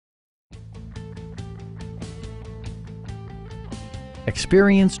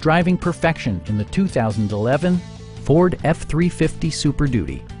Experience driving perfection in the 2011 Ford F-350 Super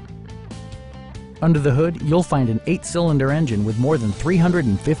Duty. Under the hood, you'll find an 8-cylinder engine with more than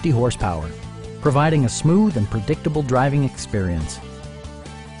 350 horsepower, providing a smooth and predictable driving experience.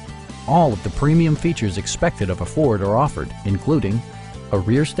 All of the premium features expected of a Ford are offered, including a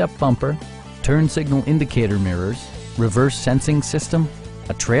rear step bumper, turn signal indicator mirrors, reverse sensing system,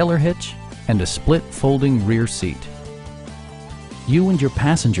 a trailer hitch, and a split folding rear seat. You and your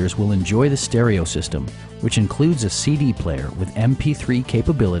passengers will enjoy the stereo system, which includes a CD player with MP3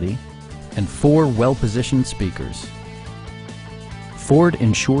 capability and 4 well-positioned speakers. Ford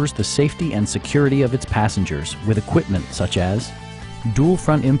ensures the safety and security of its passengers with equipment such as dual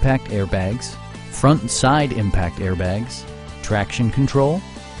front impact airbags, front and side impact airbags, traction control,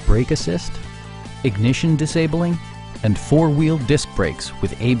 brake assist, ignition disabling, and 4-wheel disc brakes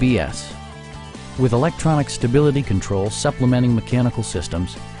with ABS. With electronic stability control supplementing mechanical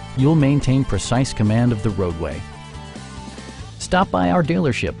systems, you'll maintain precise command of the roadway. Stop by our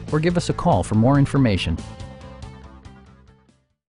dealership or give us a call for more information.